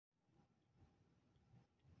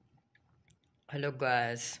Hello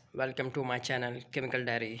guys, welcome to my channel Chemical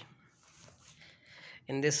Diary.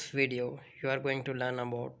 In this video you are going to learn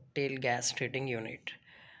about tail gas treating unit.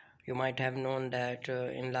 You might have known that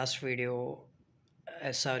in last video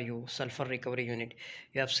SRU, sulfur recovery unit,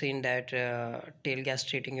 you have seen that tail gas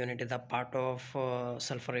treating unit is a part of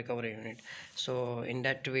sulfur recovery unit. So in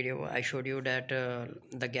that video I showed you that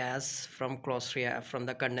the gas from from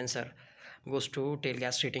the condenser goes to tail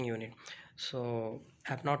gas treating unit. So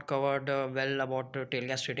I have not covered well about tail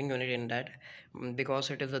gas treating unit in that because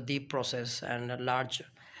it is a deep process and a large.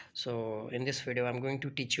 So in this video I'm going to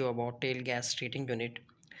teach you about tail gas treating unit.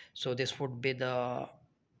 So this would be the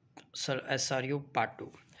SRU part 2.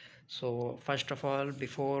 So first of all,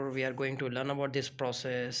 before we are going to learn about this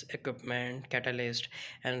process, equipment, catalyst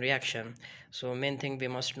and reaction, so main thing we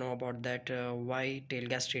must know about that why tail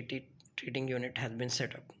gas treating unit has been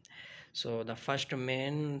set up. So the first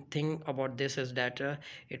main thing about this is that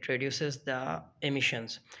it reduces the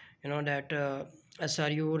emissions. You know that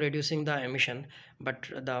SRU reducing the emission, but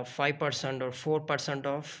the 5% or 4%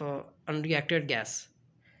 of unreacted gas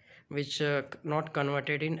which not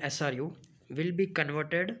converted in SRU will be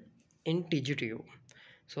converted in Tgtu.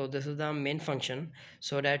 So this is the main function,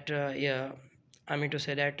 so that yeah, I mean to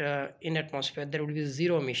say that in atmosphere there will be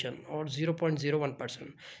zero emission or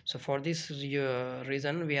 0.01%. So for this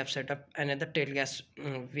reason we have set up another tail gas.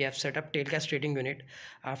 We have set up tail gas treating unit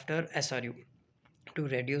after SRU to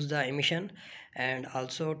reduce the emission and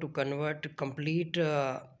also to convert complete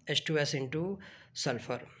H2S into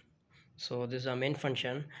sulfur. So this is a main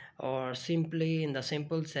function, or simply in the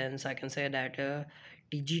simple sense I can say that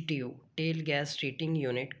TGTU, tail gas treating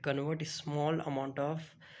unit, convert small amount of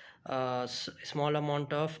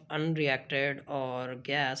unreacted or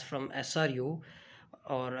gas from SRU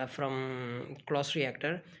or from close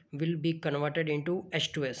reactor will be converted into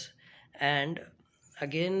H2S. And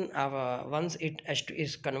again once it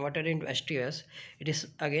is converted into H2S, it is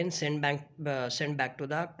again sent back to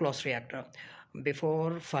the close reactor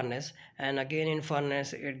before furnace, and again in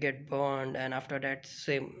furnace it get burned, and after that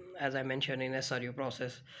same as I mentioned in SRU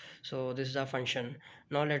process. So this is the function.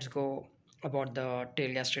 Now let's go about the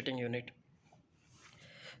tail gas treating unit.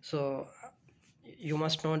 So you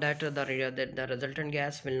must know that the resultant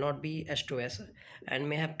gas will not be H2S and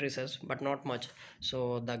may have traces but not much.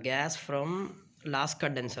 So the gas from last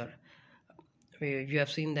condenser, you have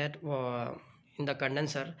seen that in the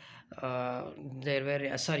condenser there were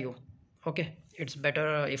SRU. Okay, it's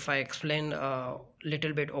better if I explain a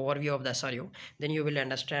little bit overview of the SRU, then you will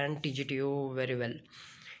understand TGTU very well.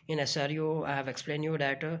 In SRU I have explained you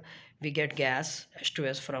that we get gas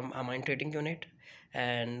H2S from amine treating unit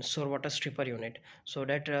and sour water stripper unit. So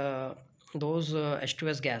that those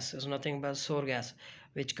H2S gas is nothing but sour gas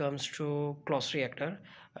which comes to close reactor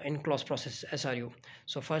in close process SRU.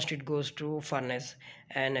 So first it goes to furnace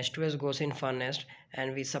and H2S goes in furnace,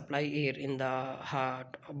 and we supply air in the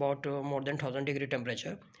heart about more than 1000 degree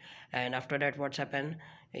temperature. And after that what's happened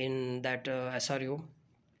in that SRU,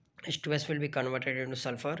 H2S will be converted into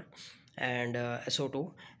sulfur and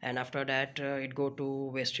SO2, and after that it go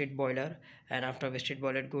to waste heat boiler, and after waste heat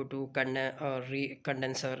boiler it go to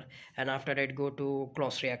condenser, and after that go to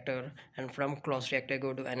close reactor, and from close reactor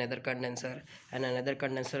go to another condenser, and another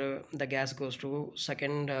condenser the gas goes to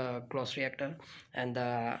second close reactor, and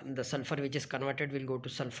the sulfur which is converted will go to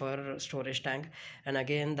sulfur storage tank, and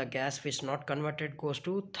again the gas which not converted goes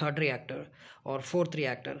to third reactor or fourth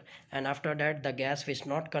reactor, and after that the gas which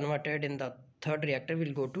not converted in the third reactor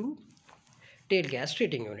will go to tail gas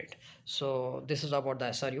treating unit. So this is about the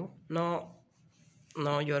SRU.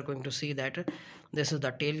 Now you are going to see that this is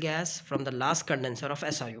the tail gas from the last condenser of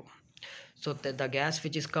SRU. So the gas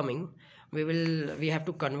which is coming, we have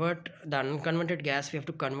to convert the unconverted gas, we have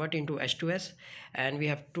to convert into H2S, and we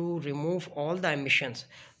have to remove all the emissions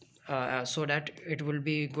so that it will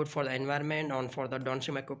be good for the environment and for the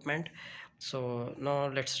downstream equipment. So now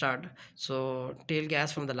let's start. So tail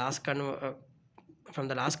gas from the last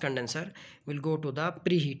condenser will go to the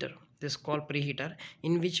preheater. This is called preheater,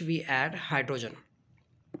 in which we add hydrogen.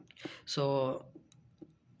 So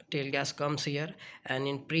tail gas comes here, and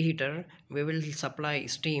in preheater we will supply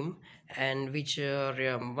steam, and which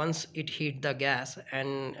once it heat the gas,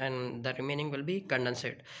 and the remaining will be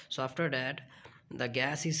condensate. So after that the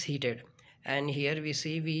gas is heated, and here we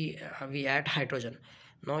see we add hydrogen.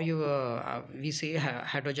 Now we see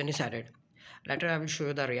hydrogen is added. Later I will show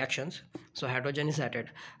you the reactions. So hydrogen is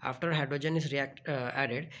added. After hydrogen is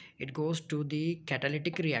added, it goes to the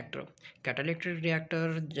catalytic reactor. Catalytic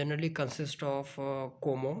reactor generally consists of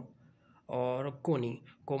COMO or CONI.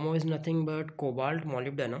 COMO is nothing but cobalt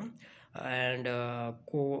molybdenum. And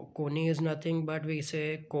Koni is nothing but we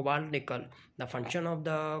say cobalt nickel. The function of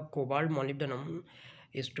the cobalt molybdenum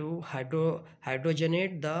is to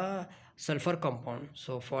hydrogenate the sulfur compound.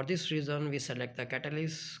 So for this reason we select the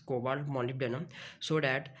catalyst cobalt molybdenum, so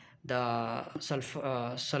that the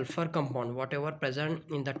sulfur compound whatever present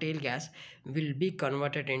in the tail gas will be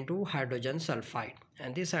converted into hydrogen sulfide,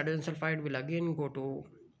 and this hydrogen sulfide will again go to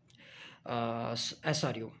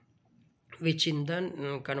SRU, which in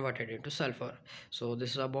then converted into sulfur. So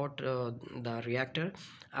this is about the reactor.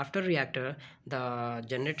 After reactor, the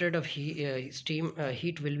generated of steam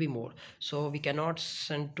heat will be more, so we cannot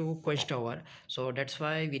send to quench tower. So that's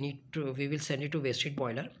why we will send it to waste heat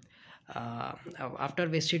boiler. uh, After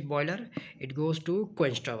waste heat boiler, it goes to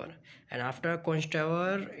quench tower, and after quench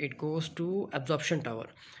tower it goes to absorption tower,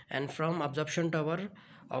 and from absorption tower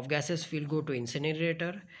of gases will go to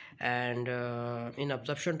incinerator. And in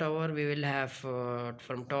absorption tower we will have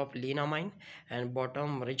from top lean amine and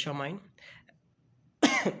bottom rich amine.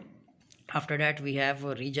 After that we have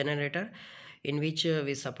a regenerator, in which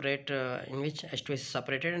we separate in which H2S is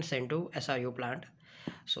separated and sent to SRU plant.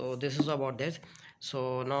 So this is about this.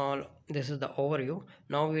 So now this is the overview.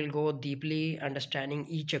 Now we will go deeply understanding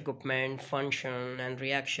each equipment, function and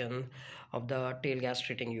reaction of the tail gas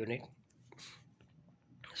treating unit.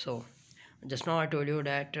 So just now I told you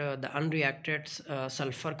that the unreacted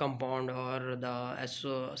sulfur compound, or the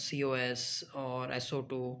COS or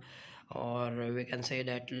SO2, or we can say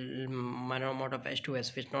that minor amount of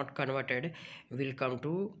H2S which not converted, will come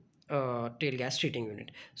to tail gas treating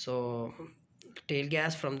unit. So tail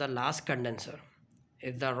gas from the last condenser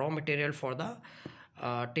is the raw material for the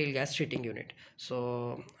tail gas treating unit.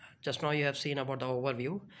 So just now you have seen about the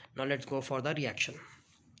overview. Now let's go for the reaction.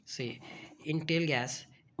 See, in tail gas,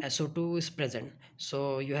 SO2 is present.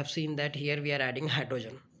 So you have seen that here we are adding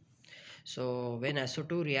hydrogen. So when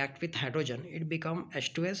SO2 react with hydrogen, it become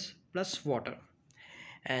H2S plus water.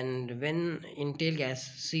 And when in tail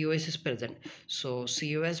gas, COS is present. So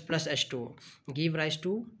COS plus H2O give rise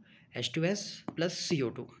to H2S plus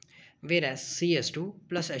CO2. Whereas CS2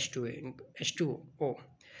 plus H2O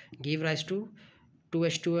give rise to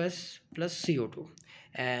 2H2S plus CO2.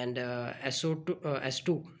 And SO2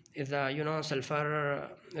 S2 is the sulfur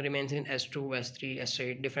remains in S2, S3,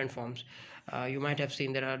 S8 different forms. You might have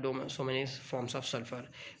seen there are so many forms of sulfur.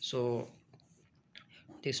 So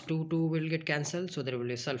this 2 will get cancelled, so there will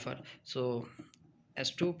be sulfur. So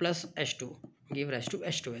S2 plus H2 give rise to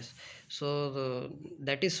H2S. So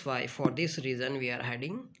that is why for this reason we are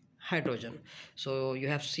adding hydrogen. So you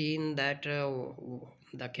have seen that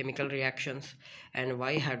the chemical reactions and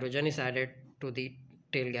why hydrogen is added to the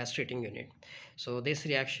tail gas treating unit. So this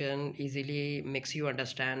reaction easily makes you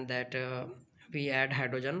understand that we add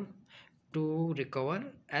hydrogen to recover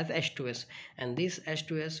as H2S, and this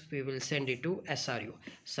H2S we will send it to SRU,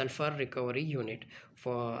 sulfur recovery unit.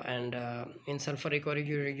 For and in sulfur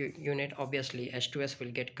recovery unit, obviously H2S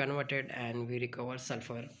will get converted and we recover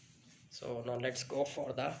sulfur. So now let's go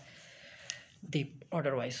for the deep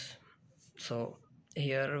order wise. So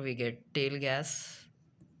here we get tail gas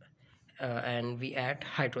and we add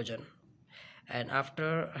hydrogen, and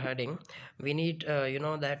after adding we need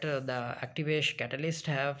that the activation catalyst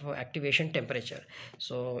have activation temperature.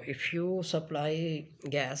 So if you supply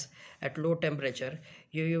gas at low temperature,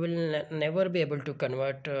 you will never be able to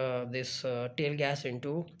convert this tail gas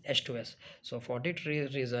into H2S. So for that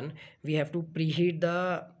reason we have to preheat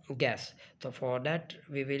the gas. So for that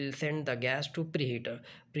we will send the gas to preheater.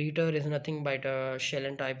 Preheater is nothing but a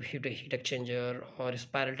Shell type heat exchanger or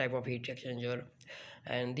spiral type of heat exchanger,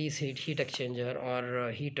 and these heat exchanger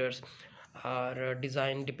or heaters are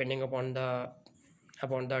designed depending upon the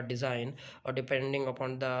design, or depending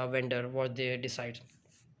upon the vendor what they decide.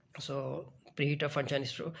 So preheater function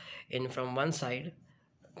is true in from one side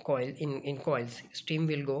coil, in coils steam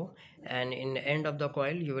will go, and in the end of the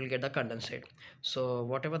coil you will get the condensate. So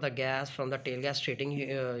whatever the gas from the tail gas treating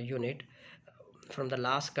unit from the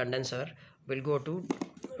last condenser will go to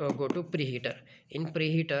preheater. In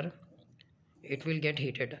preheater it will get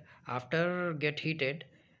heated. After get heated,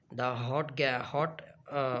 the hot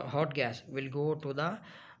gas will go to the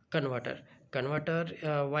converter.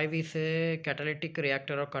 Why we say catalytic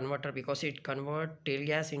reactor or converter? Because it convert tail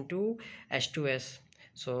gas into H2S.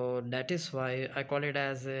 So that is why I call it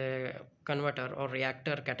as a converter or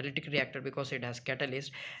reactor, catalytic reactor, because it has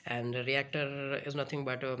catalyst, and the reactor is nothing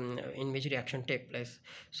but in which reaction take place.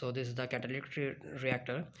 So this is the catalytic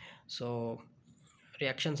reactor. So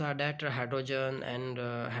reactions are that hydrogen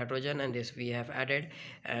and this we have added,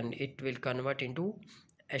 and it will convert into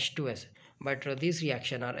H2S. But these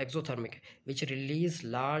reaction are exothermic, which release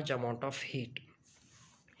large amount of heat.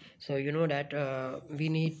 So you know that we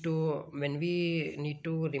need to, when we need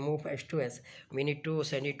to remove H2S, we need to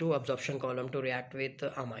send it to absorption column to react with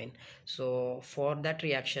amine. So for that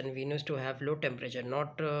reaction we need to have low temperature,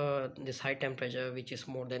 not this high temperature which is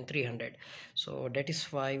more than 300. So that is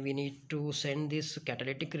why we need to send this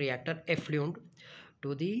catalytic reactor effluent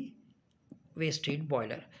to the waste heat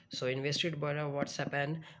boiler. So in waste heat boiler, what's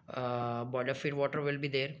happened, boiler feed water will be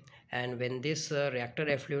there, and when this reactor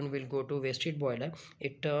effluent will go to waste heat boiler,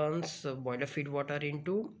 it turns boiler feed water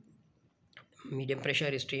into medium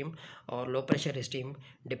pressure steam or low pressure steam,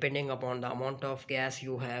 depending upon the amount of gas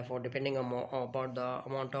you have, or depending about the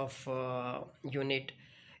amount of unit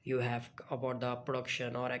you have, about the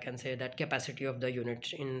production, or I can say that capacity of the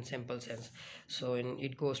unit in simple sense. So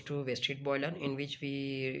it goes to waste heat boiler, in which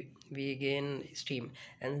we gain steam,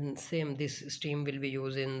 and same this steam will be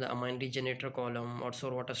used in the amine regenerator column or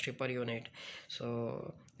sour water stripper unit.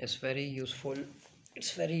 So it's very useful,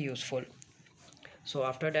 it's very useful. So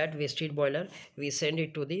after that waste heat boiler, we send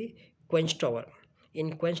it to the quench tower.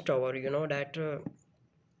 In quench tower, you know that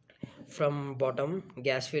from bottom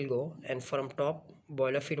gas will go, and from top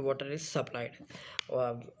boiler feed water is supplied.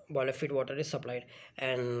 uh, Boiler feed water is supplied,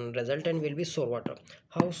 and resultant will be sour water.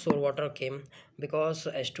 How sour water came? Because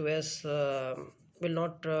H2S will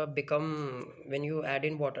not become, when you add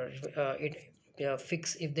in water, it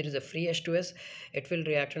fix, if there is a free H2S, it will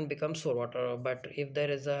react and become sour water. But if there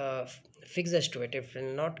is a fixed H2S, it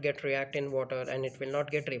will not get react in water and it will not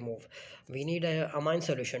get removed. We need a amine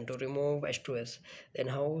solution to remove H2S. Then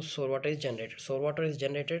how sour water is generated? Sour water is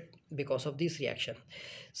generated because of this reaction.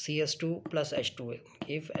 CS2 plus H2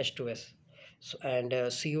 give H2S. So, and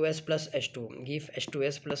COS plus H2 give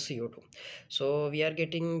H2S plus CO2. So we are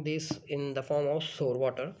getting this in the form of sour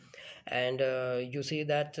water. And you see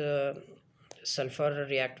that sulfur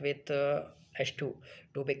react with H2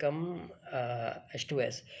 to become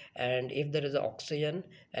H2S, and if there is oxygen,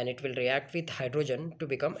 and it will react with hydrogen to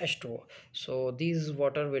become H2O. So these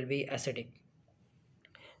water will be acidic.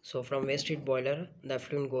 So from waste heat boiler, the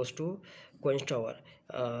effluent goes to quench tower.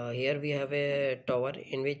 Here we have a tower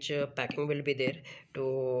in which packing will be there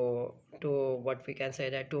to what we can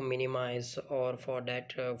say that to minimize, or for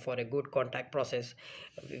that for a good contact process,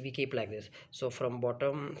 we keep like this. So from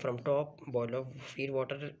bottom, from top boiler feed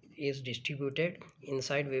water is distributed.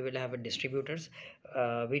 Inside we will have a distributors.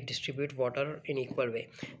 We distribute water in equal way,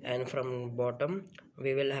 and from bottom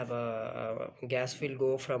we will have a gas will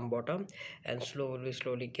go from bottom, and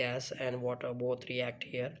slowly gas and water both react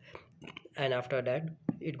here. And after that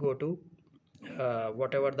it go to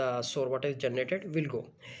whatever the sour water is generated will go,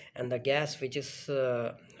 and the gas which is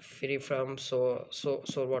free from sour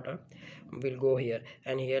water will go here.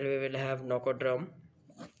 And here we will have knockout drum,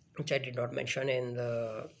 which I did not mention in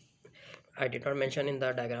the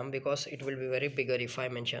diagram because it will be very bigger if I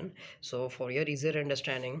mention. So for your easier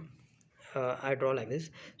understanding, I draw like this.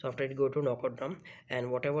 So after it go to knockout drum, and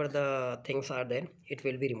whatever the things are there, it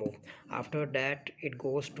will be removed. After that it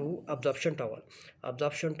goes to absorption tower.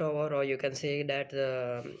 Absorption tower, or you can say that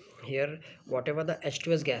here whatever the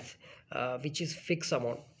H2S gas which is fixed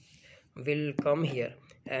amount will come here.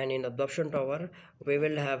 And in absorption tower we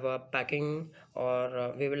will have a packing,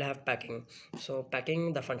 or we will have packing. So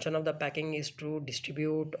packing, the function of the packing is to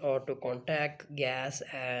distribute or to contact gas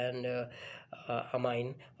and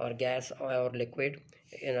amine, or gas or liquid,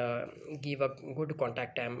 give a good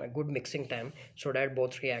contact time, a good mixing time, so that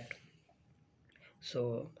both react.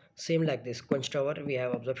 So same like this quench tower, we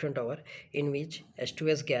have absorption tower in which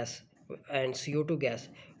H2S gas and CO2 gas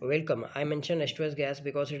will come. I mentioned H2S gas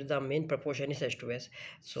because it is the main proportion is H2S,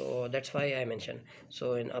 so that's why I mentioned.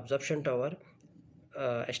 So in absorption tower,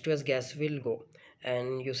 H2S gas will go,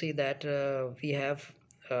 and you see that we have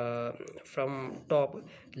from top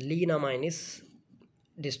lean amine is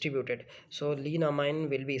distributed. So lean amine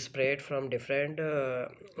will be spread from different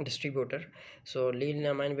distributor. So lean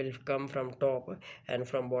amine will come from top, and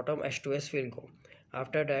from bottom H2S will go.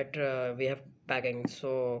 After that we have packing.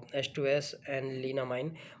 So H2S and lean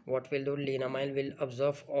amine, what will do, lean amine will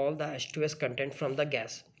absorb all the H2S content from the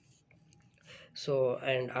gas. So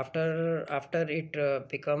and after it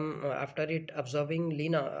become after it absorbing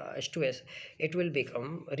lean H2S, it will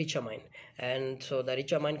become rich amine. And so the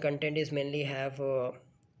rich amine content is mainly have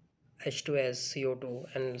H2S, CO2,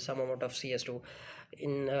 and some amount of CS2.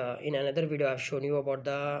 In another video I've shown you about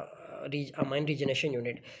the amine regeneration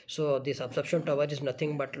unit. So this absorption tower is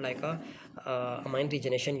nothing but like a amine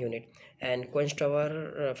regeneration unit, and quench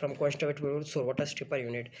tower, from quench tower to sour water stripper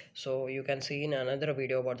unit. So you can see in another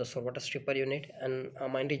video about the sour water stripper unit and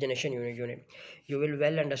amine regeneration unit. You will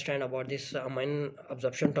well understand about this amine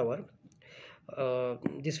absorption tower.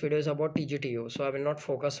 this video is about Tgtu, so I will not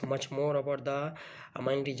focus much more about the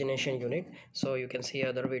amine regeneration unit. So you can see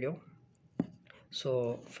other video.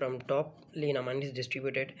 So from top, lean amine is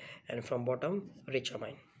distributed, and from bottom, rich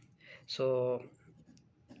amine. So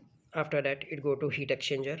after that, it go to heat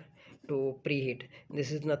exchanger to preheat.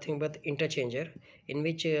 This is nothing but interchanger, in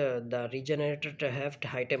which the regenerator to have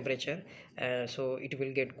high temperature, so it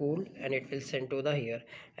will get cool and it will send to the here,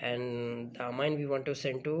 and the amine we want to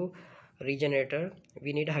send to regenerator,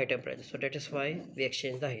 we need high temperature, so that is why we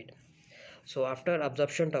exchange the heat. So after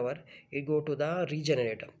absorption tower, it go to the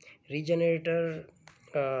regenerator.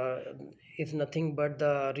 uh, is nothing but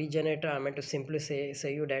the regenerator. I meant to simply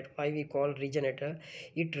say you that why we call regenerator.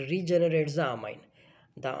 It regenerates the amine.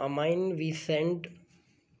 The amine we send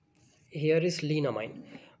here is lean amine,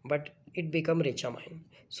 but it become rich amine.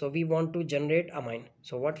 So we want to generate amine,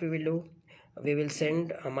 so what we will do, we will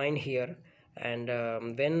send amine here, and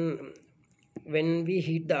when we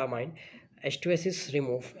heat the amine, H2S is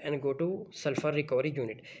removed and go to sulfur recovery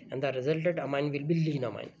unit, and the resultant amine will be lean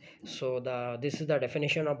amine. So this is the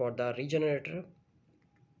definition about the regenerator.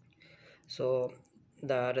 So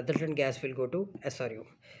the resultant gas will go to SRU.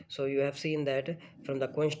 So you have seen that from the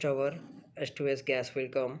quench tower, H2S gas will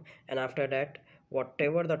come, and after that,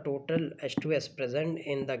 whatever the total H2S present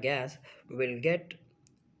in the gas will get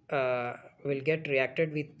uh,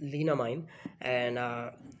 reacted with lean amine,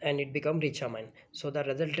 and it become rich amine. So the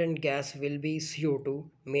resultant gas will be CO2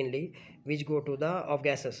 mainly, which go to the off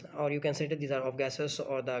gases, or you can say that these are off gases,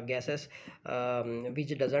 or the gases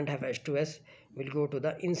which doesn't have H2S will go to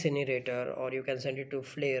the incinerator, or you can send it to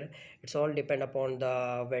flare. It's all depend upon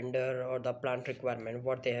the vendor or the plant requirement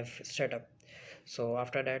what they have set up. So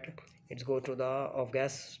after that, it's go to the off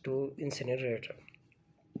gas to incinerator.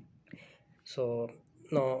 So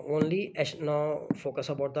now focus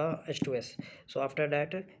about the H2S. So after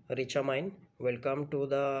that, rich amine will come to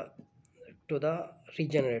the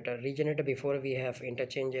regenerator. Before we have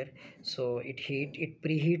interchanger, so it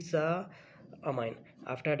preheats the amine.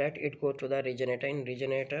 After that, it go to the regenerator. In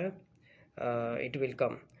regenerator, it will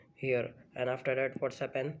come here, and after that, what's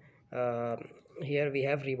happen, uh, here we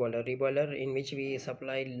have reboiler in which we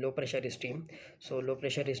supply low pressure steam. So low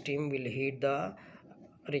pressure steam will heat the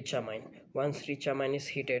rich amine. Once rich amine is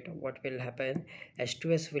heated, what will happen,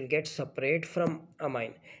 H2S will get separate from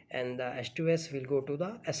amine, and the H2S will go to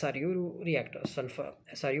the SRU reactor, sulfur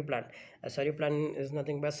SRU plant. SRU plant is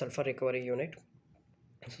nothing but sulfur recovery unit.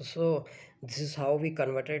 So this is how we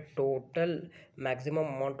converted total maximum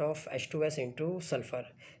amount of H2S into sulfur.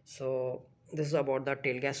 So this is about the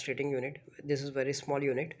tail gas treating unit. This is very small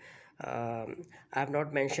unit. I have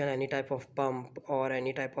not mentioned any type of pump or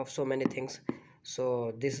any type of so many things.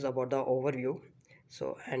 So this is about the overview.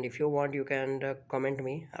 So, and if you want, you can comment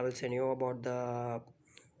me. I will send you about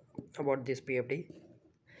this PFD.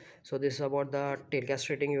 So this is about the tail gas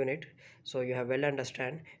treating unit, so you have well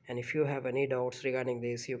understand, and if you have any doubts regarding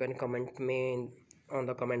this, you can comment me on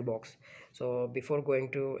the comment box. So before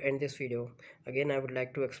going to end this video, again I would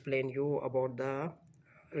like to explain you about the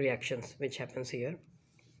reactions which happens here.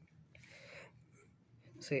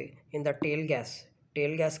 See, in the tail gas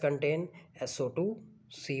contain SO2,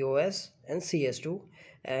 COS and CS2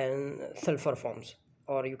 and sulfur forms,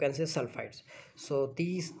 or you can say sulfides. So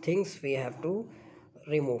these things we have to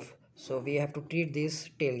remove. So we have to treat this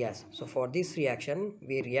tail gas. So for this reaction,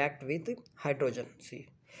 we react with hydrogen. See,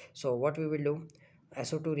 so what we will do,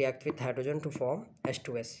 SO2 react with hydrogen to form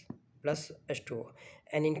H2S plus H2O,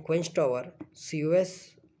 and in quench tower,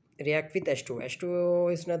 COS react with H2O.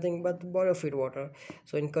 H2O is nothing but boiler feed water.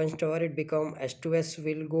 So in quench tower, it become H2S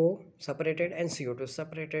will go separated and CO2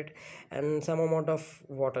 separated, and some amount of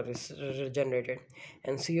water is generated,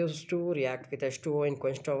 and CO2 react with H2O in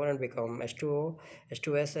quench tower and become H2O,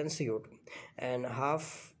 H2S and CO2, and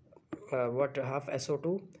half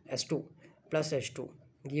SO2 S2 plus H2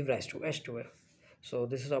 give rise to H2F. So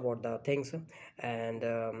this is about the things, and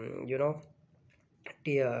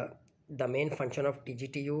the main function of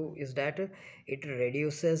Tgtu is that it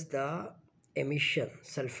reduces the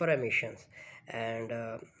sulfur emissions, and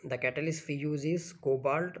the catalyst we use is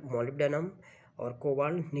cobalt molybdenum or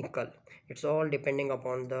cobalt nickel. It's all depending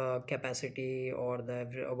upon the capacity or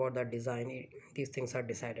about the design. These things are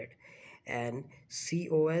decided, and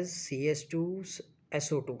COS, CS2,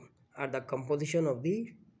 SO2 are the composition of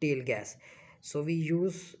the tail gas. So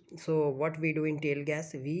what we do in tail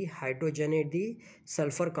gas, we hydrogenate the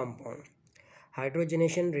sulfur compound.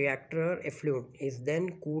 Hydrogenation reactor effluent is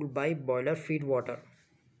then cooled by boiler feed water,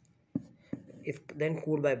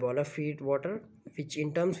 which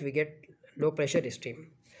in terms we get low pressure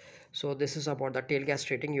steam. So this is about the tail gas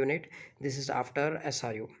treating unit. This is after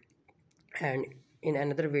SRU. And in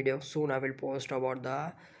another video soon I will post about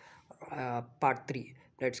the part 3,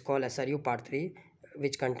 let's call SRU part 3,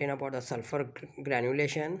 which contain about the sulfur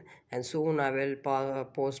granulation. And soon I will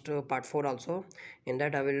post part 4 also. In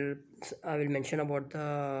that I will mention about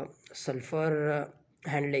the sulfur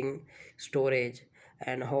handling, storage,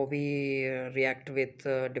 and how we react with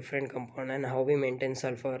different compound, and how we maintain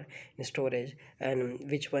sulfur in storage, and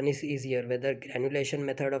which one is easier, whether granulation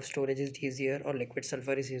method of storage is easier or liquid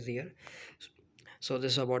sulfur is easier. So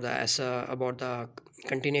this is about the about the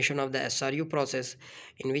continuation of the SRU process,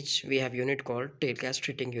 in which we have unit called tail gas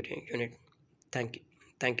treating unit. Thank you.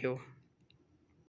 Thank you.